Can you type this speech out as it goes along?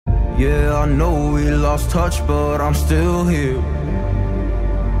Yeah, I know we lost touch, but I'm still here.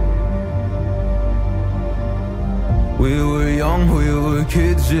 We were young, we were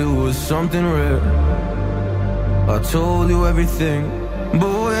kids, it was something rare. I told you everything,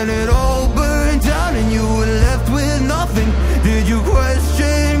 but when it all burned down and you were left with nothing, did you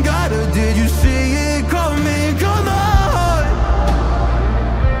question God or did you see it coming? Come on,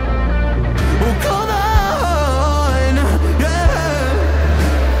 oh come on, yeah.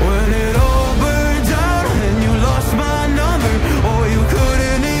 When it all burned down and you lost my number, or you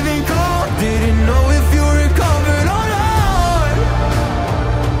couldn't even call, didn't know if you recovered or not.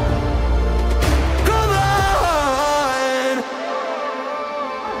 Come on,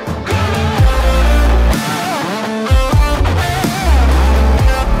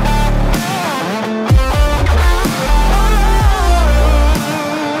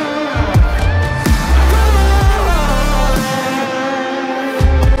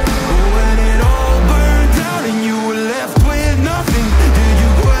 when it all burned down and you were left with nothing, did you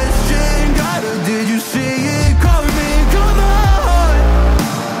question God or did you see it coming? Come on,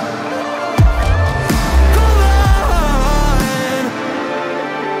 come on.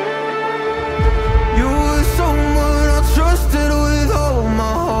 You were someone I trusted with all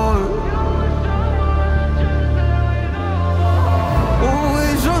my heart.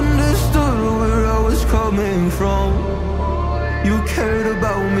 Always understood where I was coming from. You cared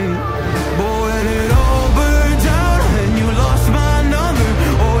about me, but when it all burned down and you lost my number,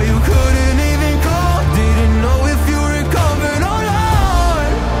 or you couldn't even call, didn't know if you recovered or not.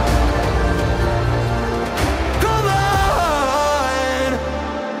 Come on,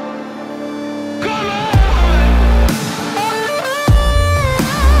 come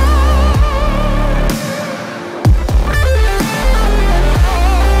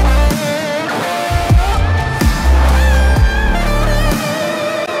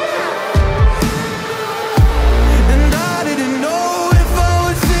and I didn't know if I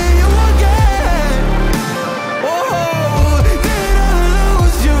would see you again. Oh, did I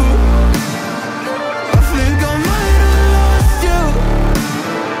lose you? I think I might have lost you.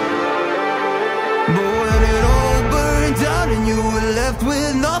 But when it all burned down and you were left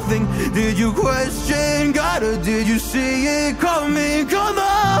with nothing, did you question God or did you see it coming? Come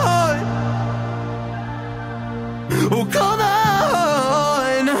on, oh come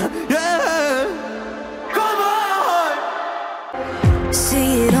on, yeah, come on.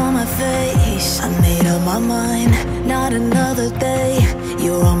 See it on my face, I made up my mind. Not another day,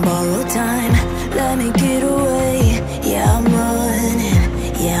 you're on borrowed time. Let me get away, yeah I'm running,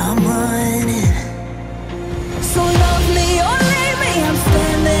 yeah I'm running. So love me or leave me, I'm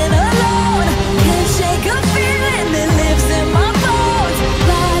standing alone. Can't shake a feeling that lives in my bones.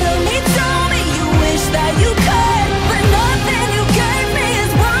 Lie to me, tell me you wish that you could, but nothing you gave me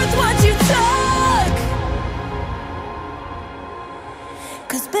is worth what you took.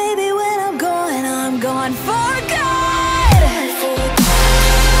 'Cause baby when I'm gone for good.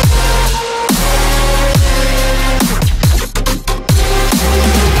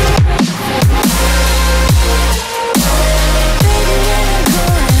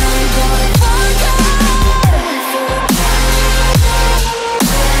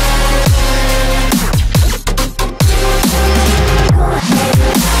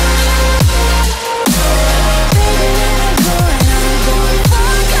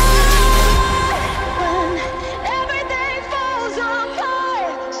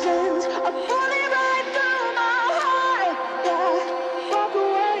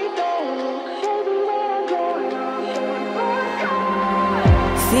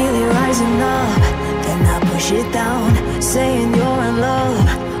 Feel it rising up, then I push it down, saying you're in love,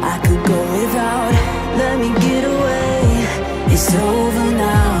 I could go without. Let me get away, it's over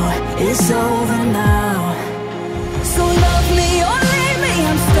now, it's over now. So love me or leave me,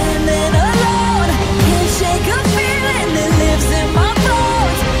 I'm standing alone. Can't shake a feeling that lives in my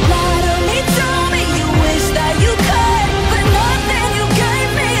bones. Lie to me, tell me you wish that you could, but nothing you gave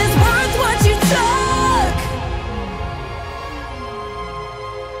me is worth what you took.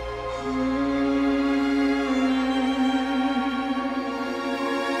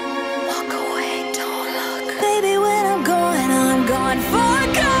 Walk away, don't look. Baby, when I'm gone for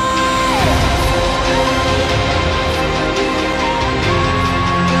good.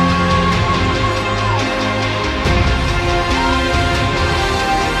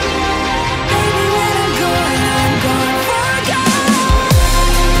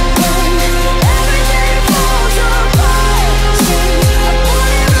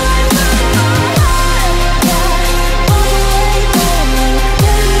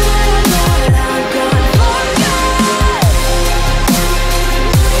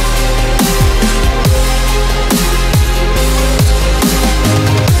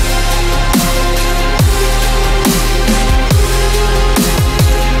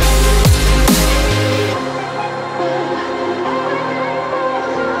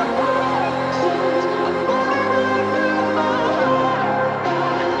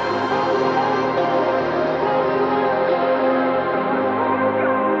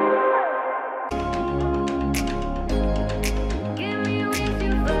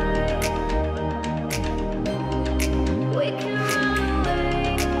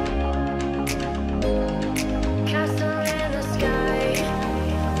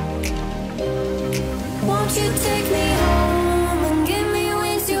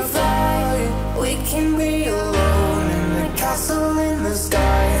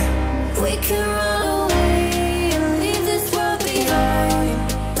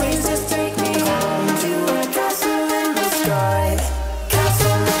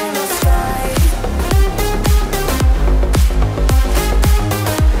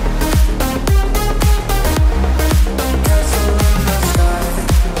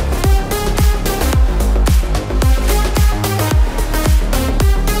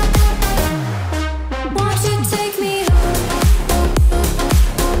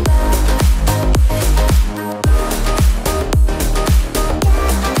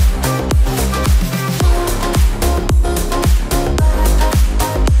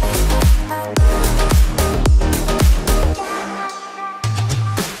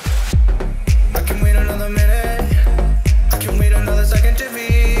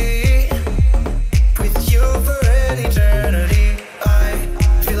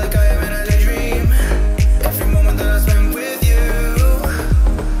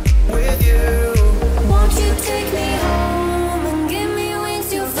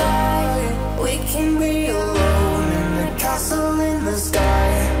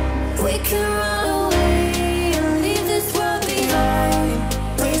 can